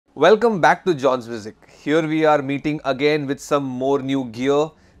Welcome back to John's Music. Here we are meeting again with some more new gear.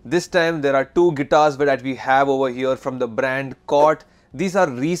 This time there are two guitars that we have over here from the brand Cort. These are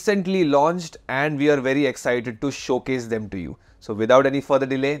recently launched and we are very excited to showcase them to you. So without any further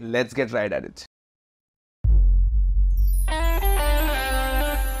delay, let's get right at it.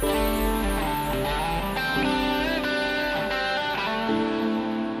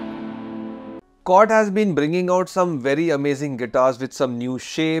 Cort has been bringing out some very amazing guitars with some new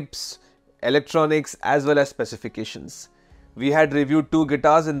shapes, electronics as well as specifications. We had reviewed two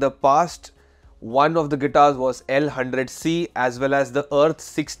guitars in the past. One of the guitars was L100C as well as the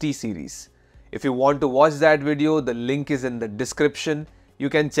Earth60 series. If you want to watch that video, the link is in the description. You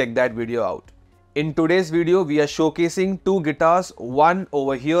can check that video out. In today's video, we are showcasing two guitars. One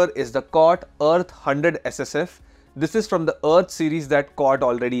over here is the Cort Earth100 SSF. This is from the Earth series that Cort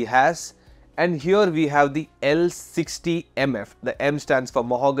already has. And here we have the L60 MF. The M stands for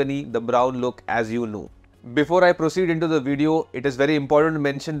mahogany, the brown look as you know. Before I proceed into the video, it is very important to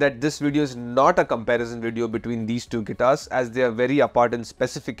mention that this video is not a comparison video between these two guitars as they are very apart in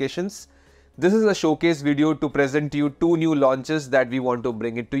specifications. This is a showcase video to present to you two new launches that we want to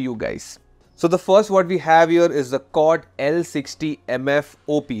bring it to you guys. So the first what we have here is the Cort L60 MF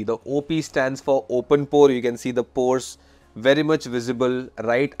OP. The OP stands for open pore. You can see the pores very much visible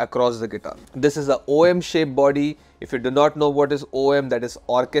right across the guitar. This is a OM shape body. If you do not know what is OM, that is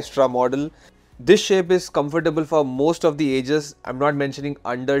orchestra model. This shape is comfortable for most of the ages. I'm not mentioning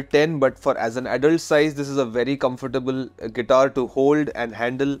under 10, but for as an adult size, this is a very comfortable guitar to hold and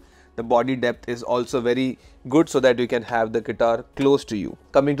handle. The body depth is also very good so that you can have the guitar close to you.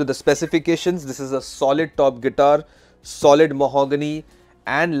 Coming to the specifications, this is a solid top guitar, solid mahogany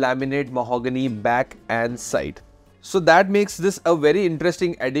and laminate mahogany back and side. So that makes this a very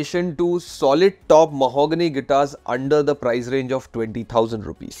interesting addition to solid top mahogany guitars under the price range of 20,000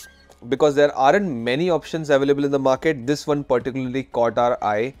 rupees. Because there aren't many options available in the market, this one particularly caught our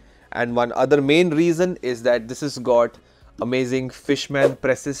eye. And one other main reason is that this has got amazing Fishman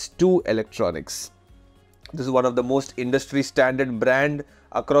presses 2 electronics. This is one of the most industry standard brand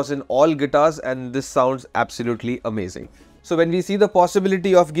across in all guitars and this sounds absolutely amazing. So when we see the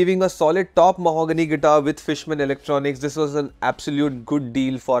possibility of giving a solid top mahogany guitar with Fishman electronics, this was an absolute good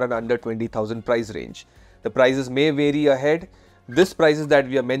deal for an under 20,000 price range. The prices may vary ahead. This prices that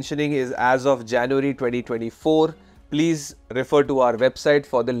we are mentioning is as of January 2024. Please refer to our website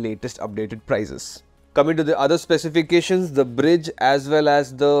for the latest updated prices. Coming to the other specifications, the bridge as well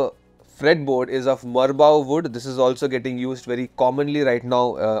as the fretboard is of Merbau wood. This is also getting used very commonly right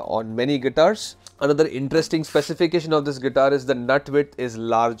now on many guitars. Another interesting specification of this guitar is the nut width is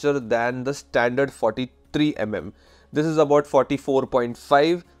larger than the standard 43 mm. This is about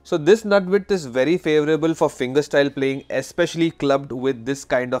 44.5. So this nut width is very favorable for fingerstyle playing, especially clubbed with this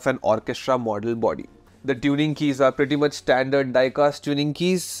kind of an orchestra model body. The tuning keys are pretty much standard die-cast tuning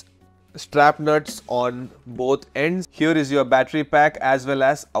keys. Strap nuts on both ends. Here is your battery pack as well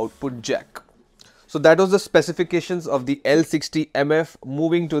as output jack. So that was the specifications of the L60 MF.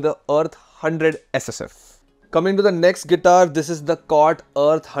 Moving to the Earth100 SSF. Coming to the next guitar, this is the Cort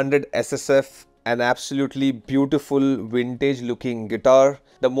Earth100 SSF. An absolutely beautiful vintage looking guitar.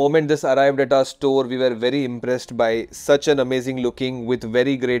 The moment this arrived at our store, we were very impressed by such an amazing looking with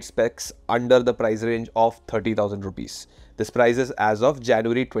very great specs under the price range of 30,000 rupees. This price is as of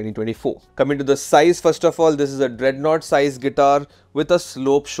January 2024. Coming to the size, first of all, this is a dreadnought size guitar with a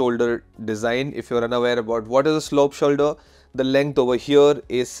slope shoulder design. If you're unaware about what is a slope shoulder, the length over here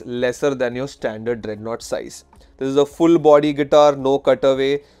is lesser than your standard dreadnought size. This is a full body guitar, no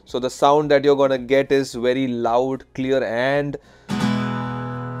cutaway. So the sound that you're gonna get is very loud, clear and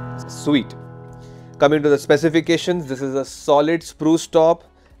sweet. Coming to the specifications, this is a solid spruce top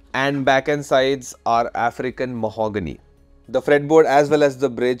and back and sides are African mahogany. The fretboard as well as the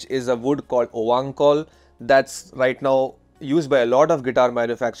bridge is a wood called Owankol. That's right now used by a lot of guitar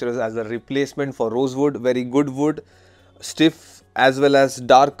manufacturers as a replacement for rosewood. Very good wood, stiff as well as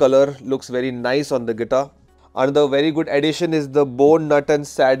dark color, looks very nice on the guitar. Another very good addition is the bone nut and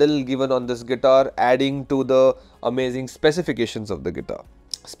saddle given on this guitar, adding to the amazing specifications of the guitar.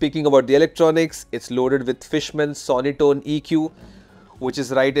 Speaking about the electronics, it's loaded with Fishman Sonitone EQ, which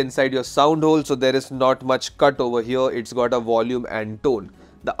is right inside your sound hole, so there is not much cut over here. It's got a volume and tone.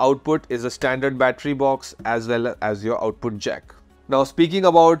 The output is a standard battery box as well as your output jack. Now speaking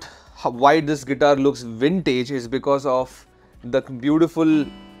about why this guitar looks vintage is because of the beautiful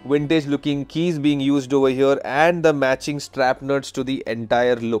vintage looking keys being used over here and the matching strap nuts to the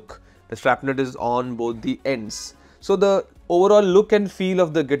entire look. The strap nut is on both the ends. So the overall look and feel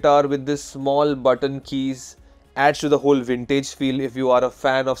of the guitar with this small button keys adds to the whole vintage feel if you are a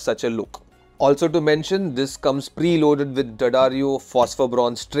fan of such a look. Also to mention, this comes preloaded with D'Addario phosphor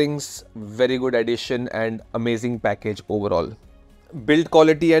bronze strings, very good addition and amazing package overall. Build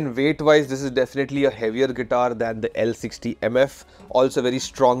quality and weight wise, this is definitely a heavier guitar than the L60 MF. Also very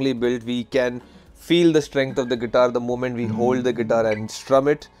strongly built. We can feel the strength of the guitar the moment we hold the guitar and strum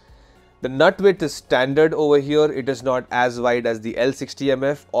it. The nut width is standard over here. It is not as wide as the L60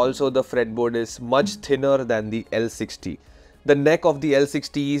 MF. Also the fretboard is much thinner than the L60. The neck of the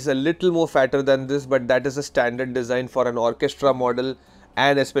L60 is a little more fatter than this, but that is a standard design for an orchestra model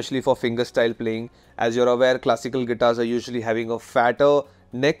and especially for fingerstyle playing. As you're aware, classical guitars are usually having a fatter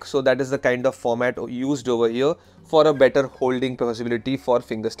neck, so that is the kind of format used over here for a better holding possibility for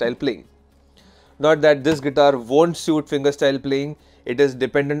fingerstyle playing. Not that this guitar won't suit fingerstyle playing, it is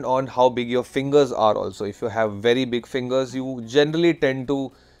dependent on how big your fingers are also. If you have very big fingers, you generally tend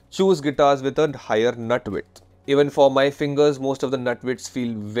to choose guitars with a higher nut width. Even for my fingers, most of the nut widths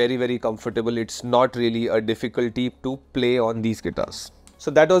feel very comfortable. It's not really a difficulty to play on these guitars. So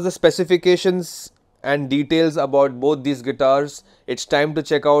that was the specifications and details about both these guitars. It's time to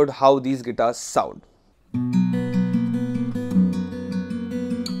check out how these guitars sound.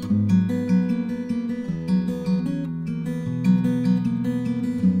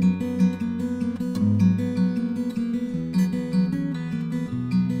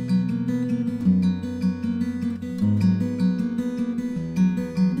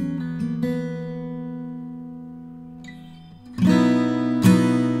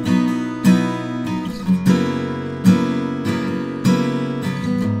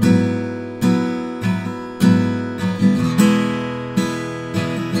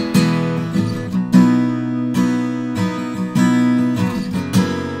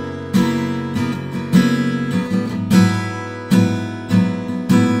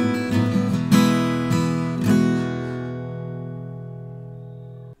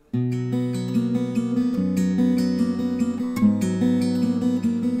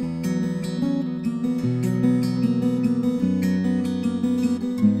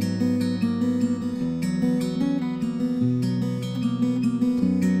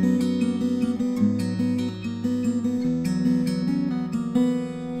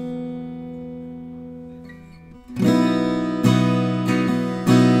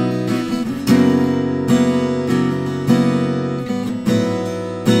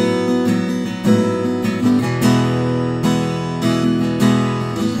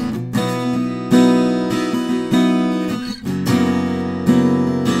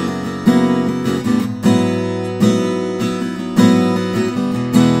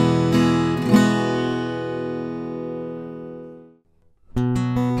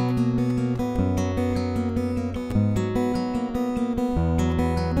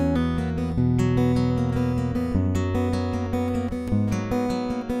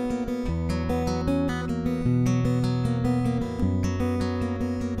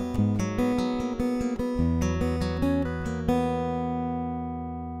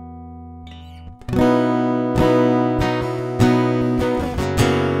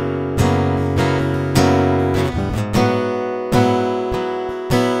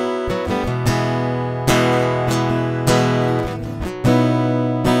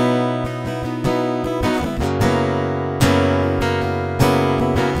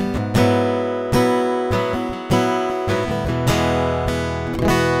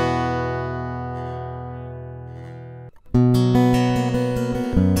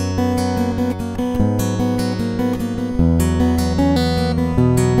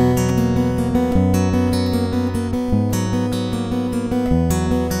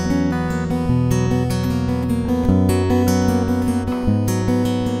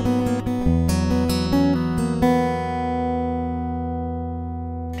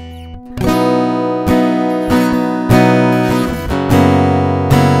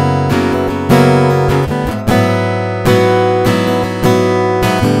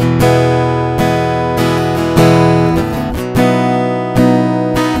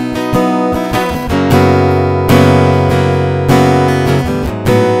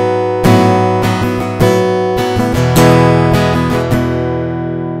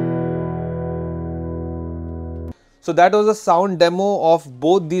 So that was a sound demo of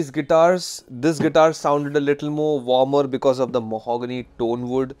both these guitars. This guitar sounded a little more warmer because of the mahogany tone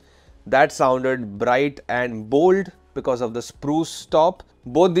wood. That sounded bright and bold because of the spruce top.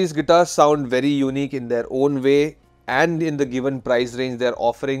 Both these guitars sound very unique in their own way, and in the given price range they are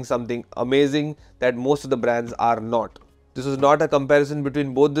offering something amazing that most of the brands are not. This is not a comparison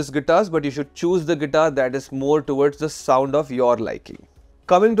between both these guitars, but you should choose the guitar that is more towards the sound of your liking.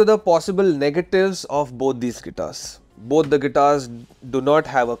 Coming to the possible negatives of both these guitars. Both the guitars do not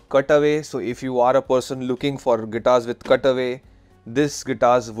have a cutaway, so if you are a person looking for guitars with cutaway, this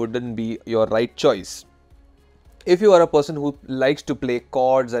guitars wouldn't be your right choice. If you are a person who likes to play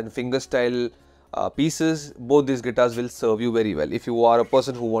chords and fingerstyle pieces, both these guitars will serve you very well. If you are a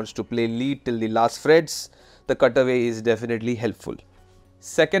person who wants to play lead till the last frets, the cutaway is definitely helpful.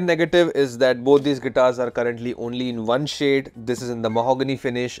 Second negative is that both these guitars are currently only in one shade. This is in the mahogany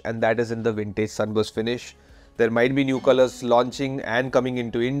finish and that is in the vintage sunburst finish. There might be new colors launching and coming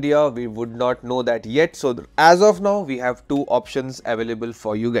into India. We would not know that yet. So as of now, we have two options available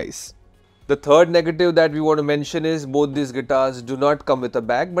for you guys. The third negative that we want to mention is both these guitars do not come with a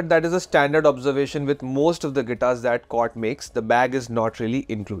bag, but that is a standard observation with most of the guitars that Cort makes. The bag is not really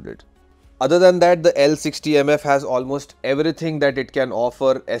included. Other than that, the L60 MF has almost everything that it can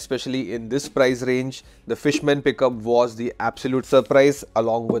offer, especially in this price range. The Fishman pickup was the absolute surprise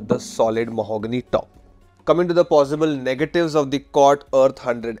along with the solid mahogany top. Coming to the possible negatives of the Cort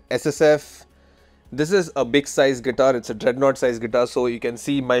Earth100 SSF. This is a big size guitar, it's a dreadnought size guitar, so you can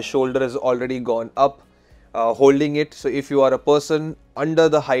see my shoulder has already gone up holding it. So if you are a person under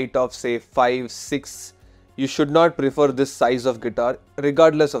the height of say 5'6", you should not prefer this size of guitar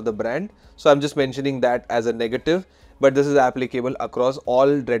regardless of the brand. So I'm just mentioning that as a negative, but this is applicable across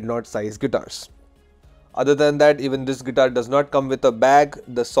all dreadnought size guitars. Other than that, even this guitar does not come with a bag.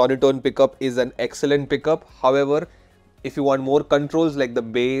 The sonotone pickup is an excellent pickup. However, if you want more controls like the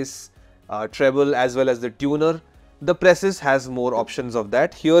bass, treble as well as the tuner, the Presses has more options of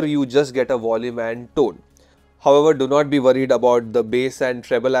that. Here you just get a volume and tone. However, do not be worried about the bass and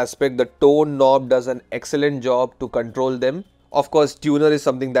treble aspect. The tone knob does an excellent job to control them. Of course, tuner is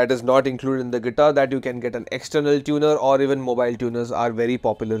something that is not included in the guitar, that you can get an external tuner or even mobile tuners are very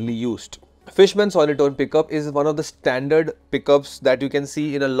popularly used. Fishman sonotone pickup is one of the standard pickups that you can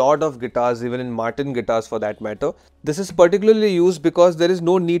see in a lot of guitars, even in Martin guitars for that matter. This is particularly used because there is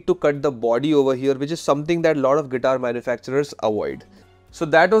no need to cut the body over here, which is something that a lot of guitar manufacturers avoid. So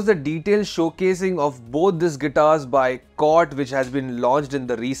that was the detailed showcasing of both these guitars by Cort, which has been launched in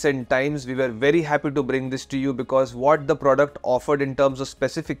the recent times. We were very happy to bring this to you because what the product offered in terms of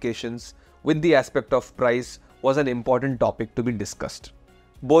specifications with the aspect of price was an important topic to be discussed.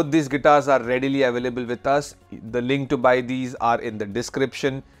 Both these guitars are readily available with us. The link to buy these are in the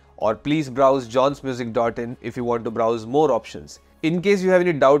description, or please browse johnsmusic.in if you want to browse more options. In case you have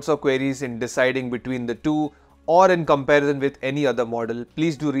any doubts or queries in deciding between the two or in comparison with any other model,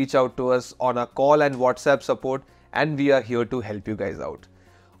 please do reach out to us on our call and WhatsApp support, and we are here to help you guys out.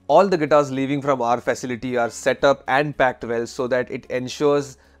 All the guitars leaving from our facility are set up and packed well so that it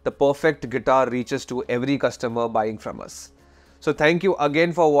ensures the perfect guitar reaches to every customer buying from us. So thank you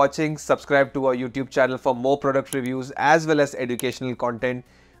again for watching. Subscribe to our YouTube channel for more product reviews as well as educational content.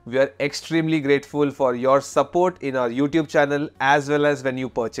 We are extremely grateful for your support in our YouTube channel as well as when you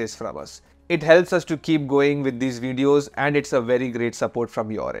purchase from us. It helps us to keep going with these videos and it's a very great support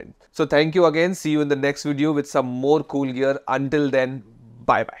from your end. So thank you again. See you in the next video with some more cool gear. Until then,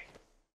 bye bye.